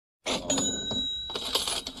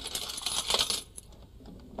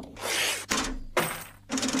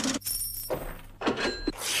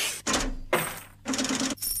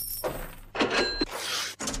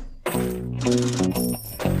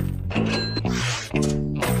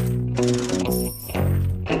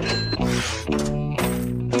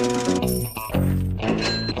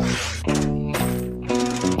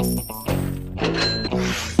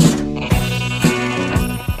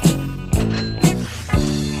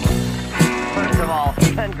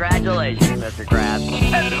Congratulations, Mr. Krabs.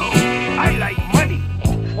 Hello, I like money.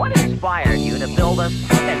 What inspired you to build a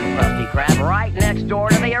second Krusty Krab right next door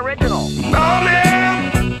to the original? No,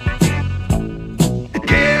 man,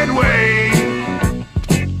 get away.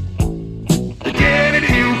 Get it,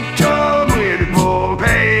 you told me to pull,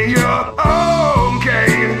 pay your own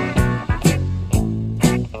cane.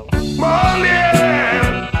 Money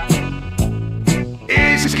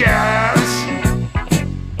is scarce.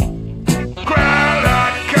 Crowd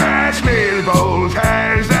that cash me both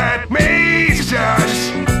hands that makes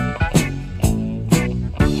us.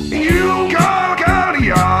 You go county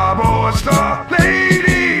boys, the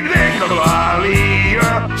lady little valley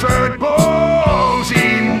football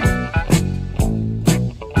scene.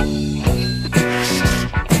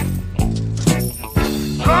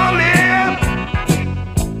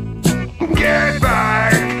 Get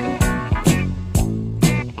back.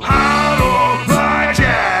 Hollow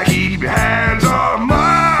blackjack, keep your hands on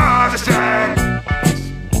my stack.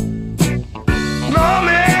 No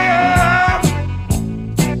man,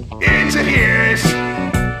 it's a yes.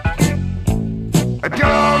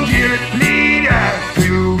 Don't get lead at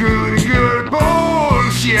feel good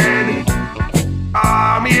bullshit.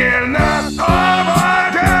 I'm in that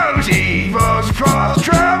opportunity was cross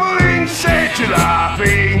traveling central. I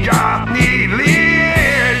think I need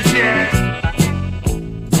leadership.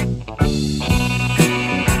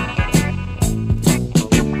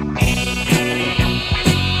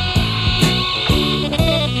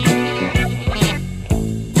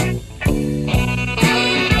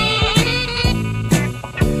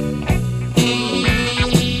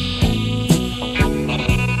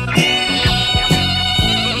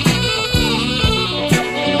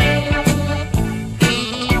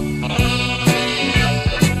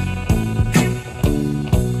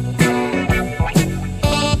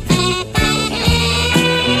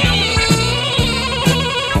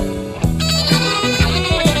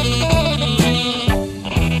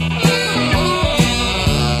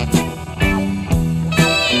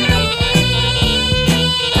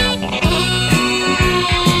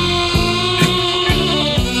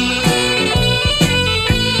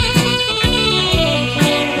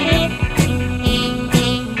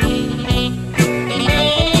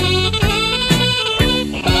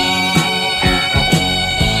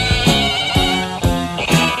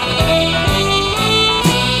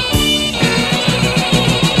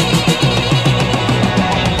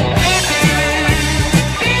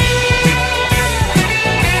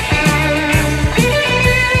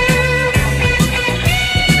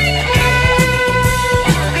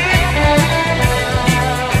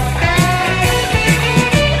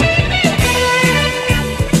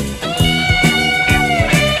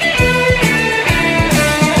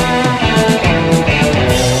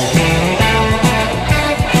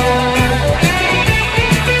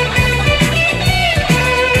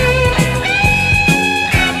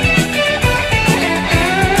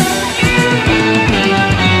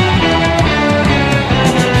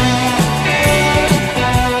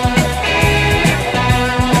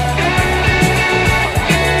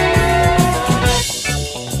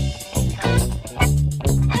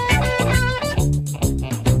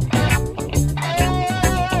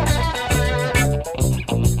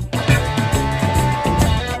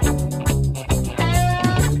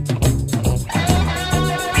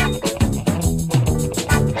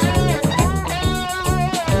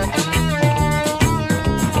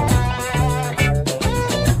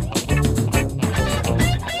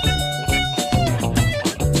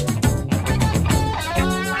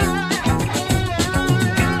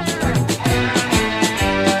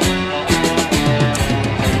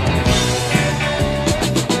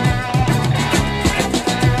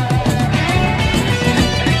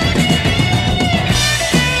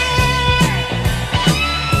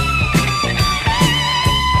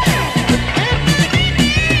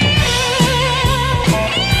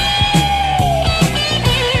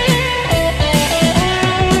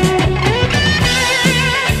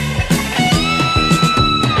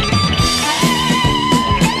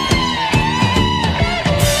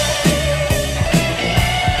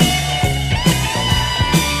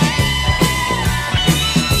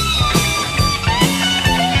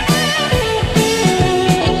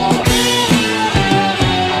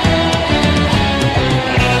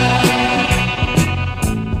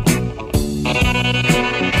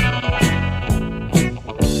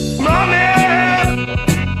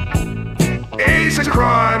 Such a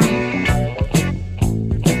crime.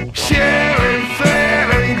 Sharing,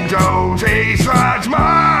 failing, don't taste like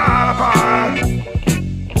my pie.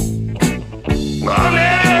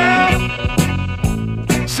 Money,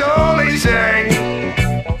 so they say,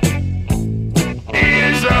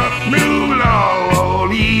 is a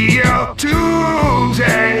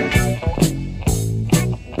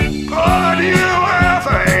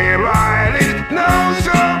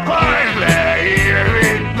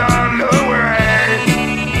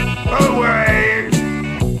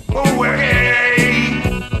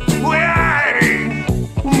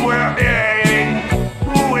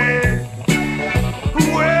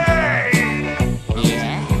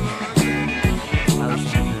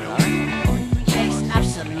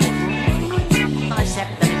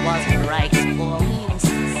right.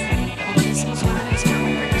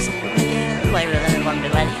 Why would anyone do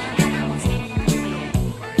anything?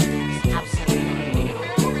 Absolutely.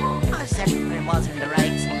 I said it wasn't the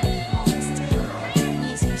right.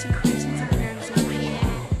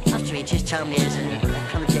 After he just told me it was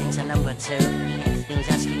coming to number 2, he was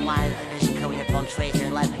asking why it isn't coming up on Twitter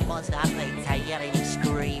 11. He was that late, yelling and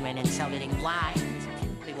screaming and telling him why.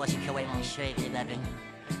 But he wasn't going on straight 11.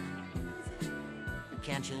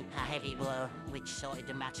 Counting a heavy blow, which sorted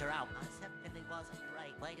the matter out. I said if it wasn't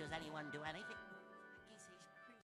right, why does anyone do anything?